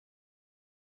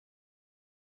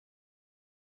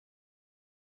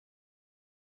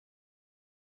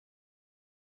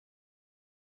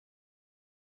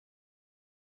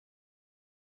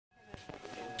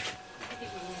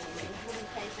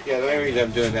Yeah, the only reason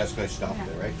I'm doing that is because I stopped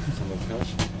there, right? Someone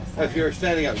comes. If you're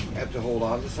standing up, you have to hold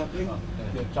on to something.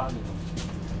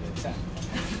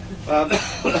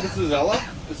 This is ELA.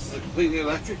 This is a completely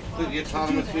electric, completely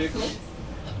autonomous vehicle.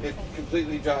 It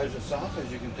completely drives itself, as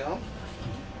you can tell.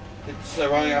 It's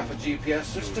running off a GPS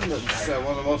system that's one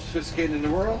of the most sophisticated in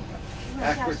the world,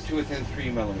 accurate to within 3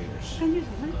 millimeters.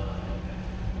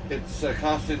 It's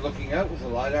constantly looking out with a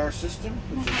LiDAR system,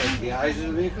 which is like the eyes of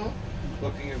the vehicle,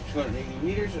 looking at 280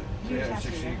 meters at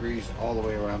 360 degrees all the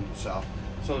way around itself.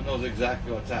 So it knows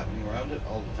exactly what's happening around it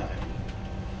all the time.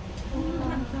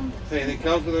 If anything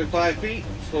comes within 5 feet, it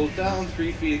slows down,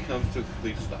 3 feet it comes to a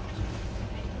complete stop.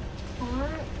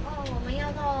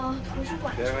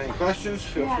 If you have any questions,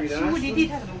 feel free to ask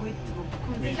them.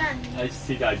 I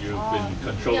see that you've been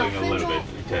controlling a little bit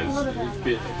because,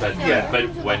 but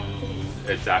when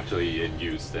it's actually in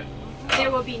use, then there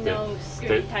will be no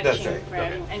screen touching for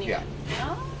anyone. Yeah.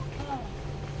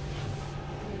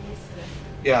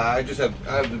 Yeah, I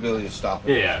have the ability to stop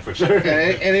it. Yeah, for sure. And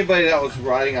anybody that was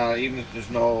riding on it, even if there's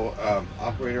no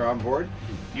operator on board,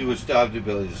 you would still have the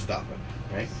ability to stop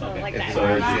it, right? So like that. So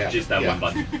it's just that one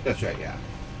button. That's right. Yeah.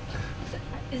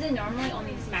 Is it normally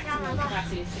only maximum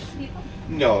capacity of 6 people?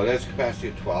 No, that's capacity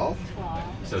of 12. 12.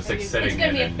 So 6 sitting. It's going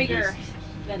to be a bigger.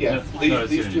 Yeah,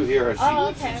 these two here are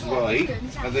seats. Okay. This is well 8,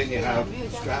 and then you have the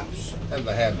straps and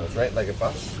the handles, right, like a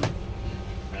bus.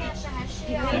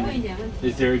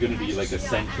 Is there going to be like a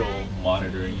central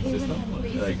monitoring system?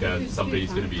 Like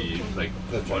somebody's going to be like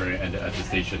monitoring at the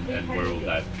station, and where will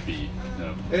that be?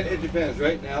 It depends.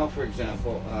 Right now, for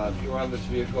example, if you're on this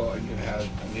vehicle and you have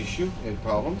an issue, any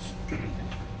problems, you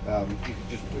can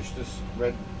just push this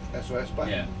red SOS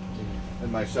button,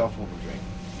 and my cell phone will ring.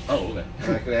 Oh, okay.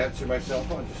 And I could answer my cell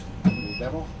phone, just the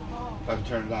demo. I've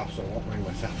turned it off so it won't ring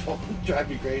my cell phone. It'd drive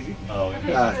me crazy. Oh,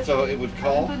 okay. So it would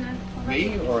call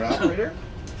me or an operator,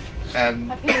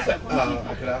 and I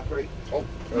could operate.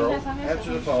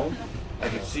 Answer the phone. I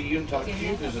could see you and talk to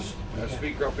you. There's a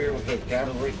speaker up here with a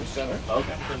camera right in the center.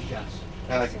 Okay.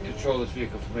 And I can control this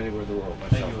vehicle from anywhere in the world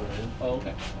myself. Oh,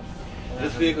 okay.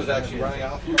 This vehicle is actually running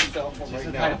off my cell phone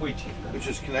right now, which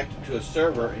is connected to a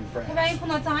server in France.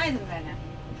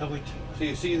 So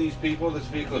you see these people, this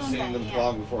vehicle is seeing them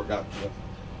long before it got to them.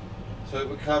 So it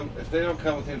would come, if they don't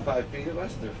come within 5 feet of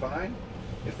us, they're fine.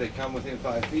 If they come within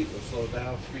 5 feet, we'll slow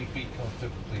down, 3 feet comes to a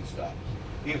complete stop.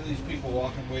 Even these people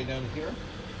walking way down here,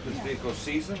 this vehicle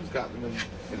sees them, it's got them in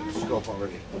its scope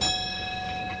already.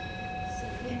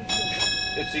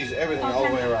 It sees everything all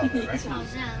the way around it, right?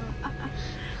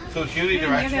 So it's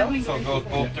unidirectional, so it goes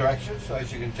both directions, so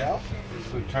as you can tell.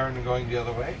 We turn and going the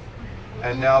other way.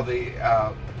 And now the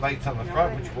lights on the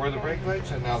front, which were the brake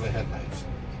lights, and now the headlights.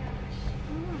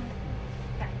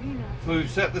 So we've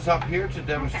set this up here to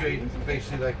demonstrate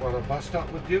basically like what a bus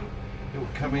stop would do. It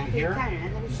would come in here,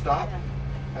 stop,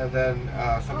 and then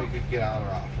somebody could get on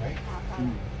or off,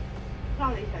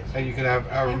 right? And you can have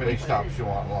however many stops you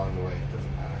want along the way. It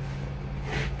doesn't matter.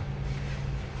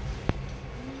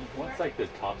 What's like the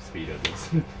top speed of this?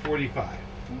 45.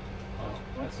 Oh,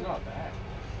 that's not bad.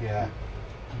 Yeah.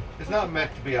 It's not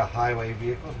meant to be a highway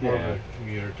vehicle. It's more of a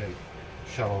commuter type,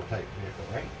 shuttle type vehicle,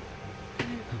 right?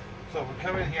 So we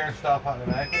come in here and stop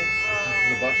automatically. This is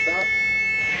the bus stop.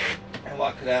 And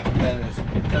what could happen then is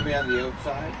somebody on the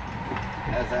outside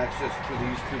has access to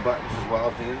these 2 buttons as well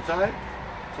as the inside.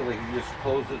 So they can just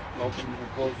close it, open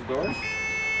and close the doors.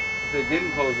 If they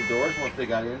didn't close the doors, once they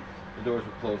got in, the doors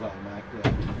would close automatically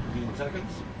after 15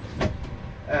 seconds.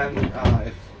 And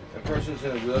if a person's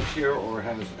in a wheelchair or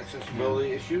has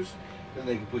accessibility issues, then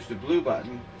they can push the blue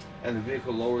button and the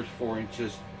vehicle lowers 4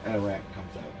 inches and a ramp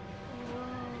comes out.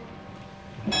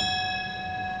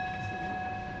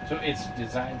 So it's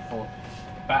designed for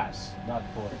bus, not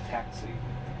for a taxi.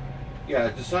 Yeah,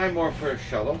 it's designed more for a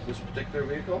shuttle, this particular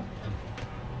vehicle.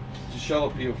 To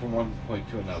shuttle people from one point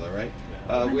to another, right?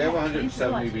 We have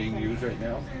 170 being used right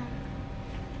now.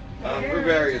 For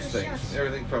various things,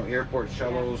 everything from airport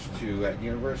shuttles to at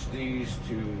universities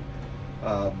to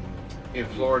in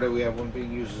Florida we have one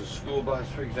being used as a school bus,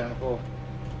 for example.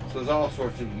 So there's all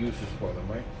sorts of uses for them,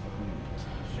 right?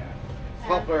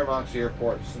 Popular amongst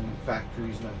airports and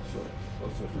factories and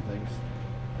those sorts of things.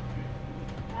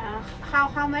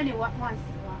 How many one?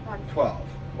 12.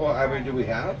 Well, I mean, do we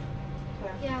have?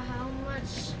 Yeah, how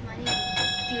much money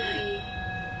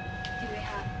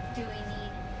do we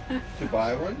need? To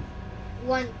buy one?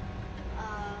 One,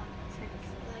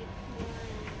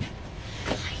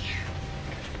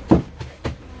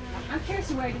 I'm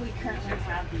curious, where do we currently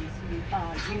have these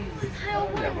used?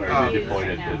 Where are they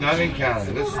deployed at? Not in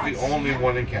Canada. This is the only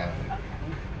one in Canada.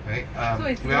 Right?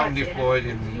 We haven't deployed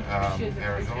in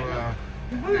Arizona,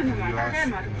 in the U.S.,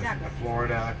 in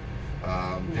Florida,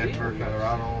 Denver,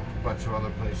 Colorado, a bunch of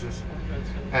other places,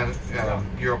 and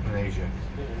Europe and Asia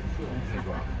as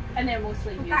well. And they're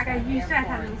mostly used 大概 at 预算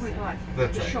他 airports. 们会多少钱？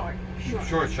 That's right. Short.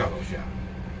 Short shuttles, yeah.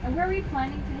 And where are we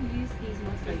planning to use these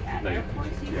mostly at Like,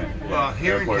 airports? You yeah. said that? Well,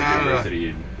 here Airport, in Canada, university,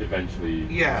 and eventually.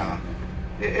 yeah,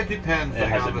 it depends It like,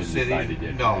 hasn't on the been city. decided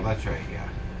yet, No, right? that's right. Yeah,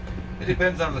 it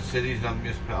depends on the cities, on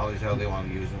municipalities, how they want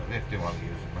to use them, if they want to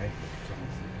use them, right? So,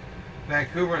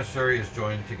 Vancouver and Surrey is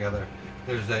joined together.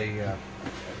 There's a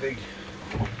big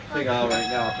thing on right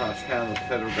now across Canada, the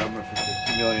federal government for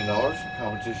 $60 million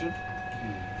competition,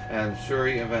 and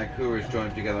Surrey and Vancouver is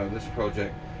joined together on this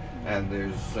project, and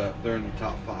they're in the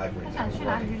top 5 right now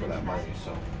running for that money.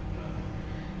 So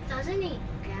Does it need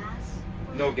gas?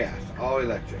 no gas, all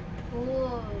electric.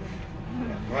 Whoa.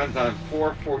 Yeah, runs on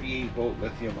 4 48-volt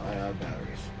lithium-ion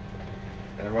batteries,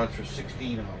 and it runs for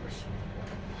 16 hours.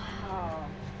 Wow.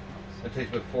 It takes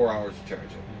about 4 hours to charge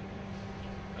it.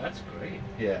 That's great.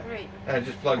 Yeah, Great. and it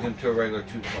just plugs into a regular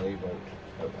 220-volt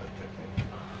outlet type thing,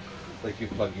 like you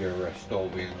plug your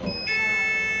stove in or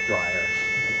dryer.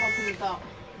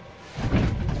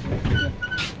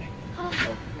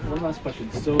 One last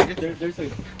question. So there's a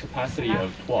capacity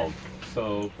of 12.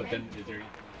 So, but then is there?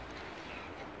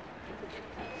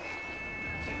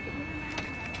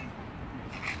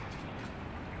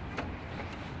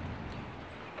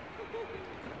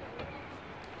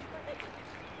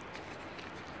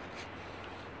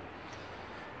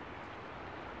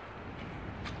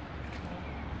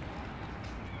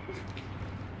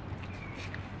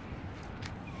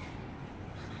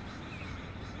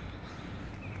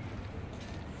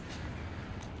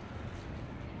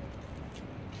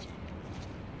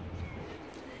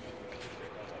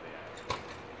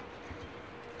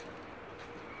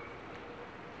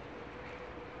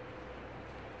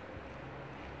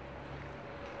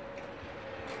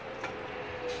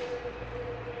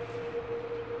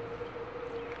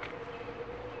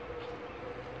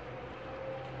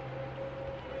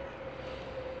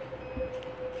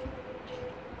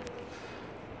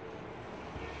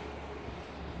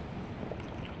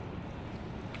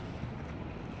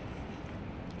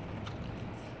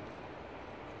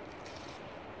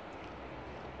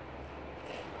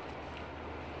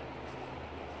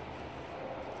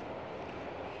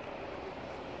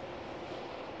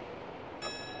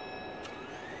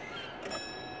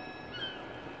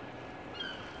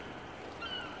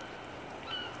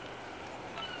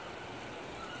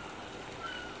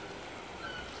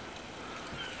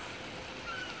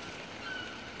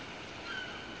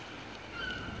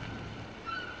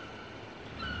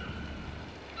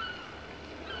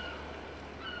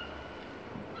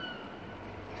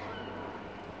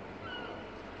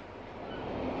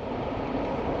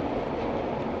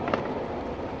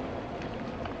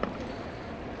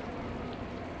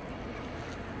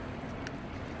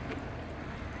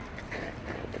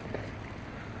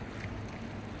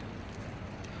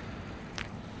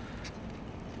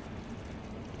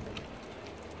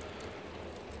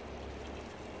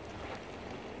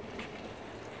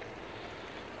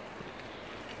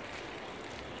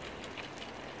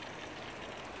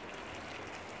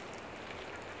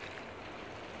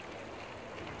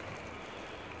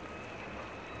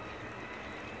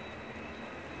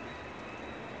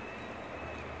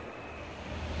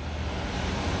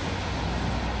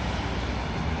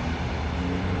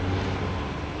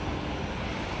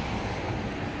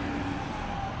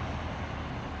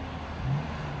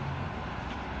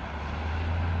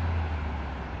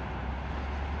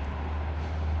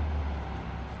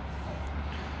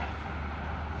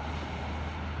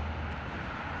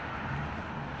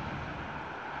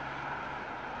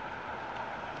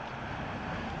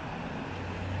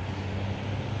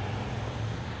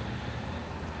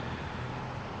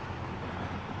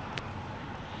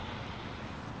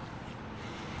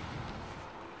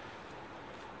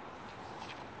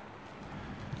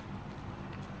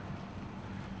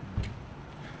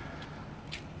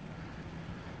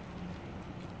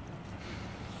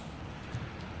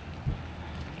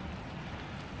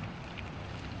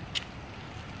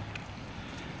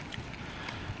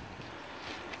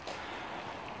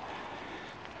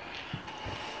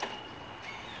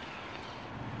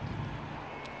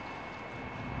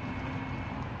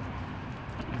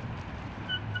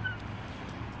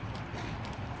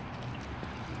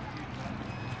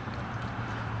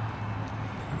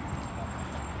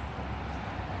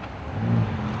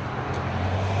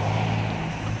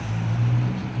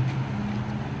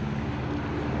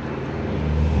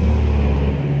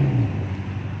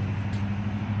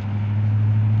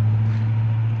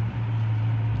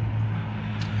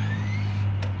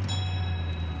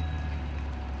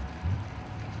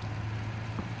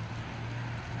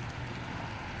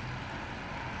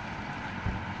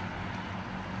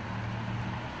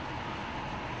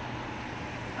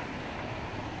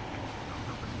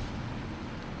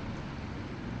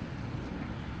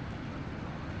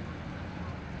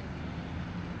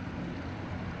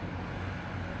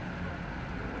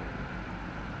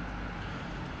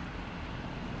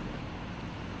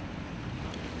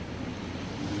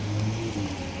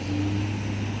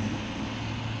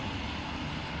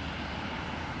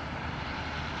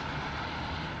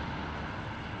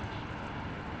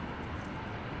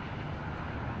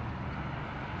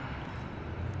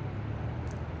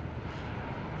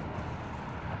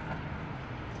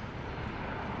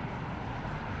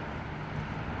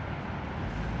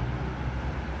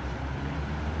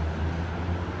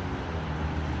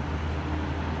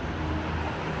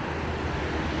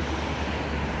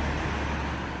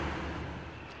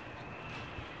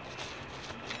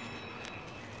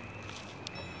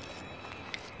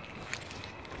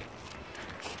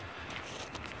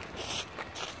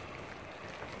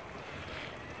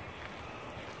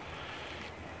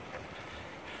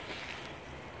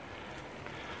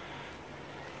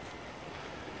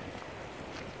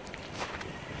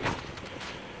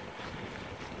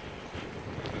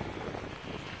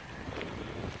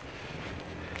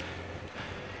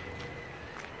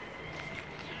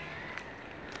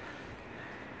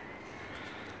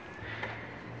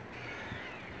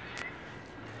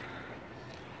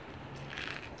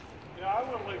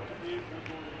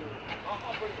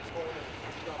 I'll bring this phone in.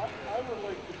 I would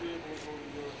like to be able to go to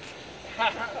Europe.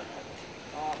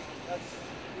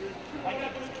 I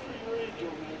got good for your age,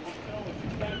 old man. I'm telling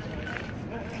you.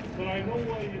 But I know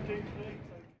why you take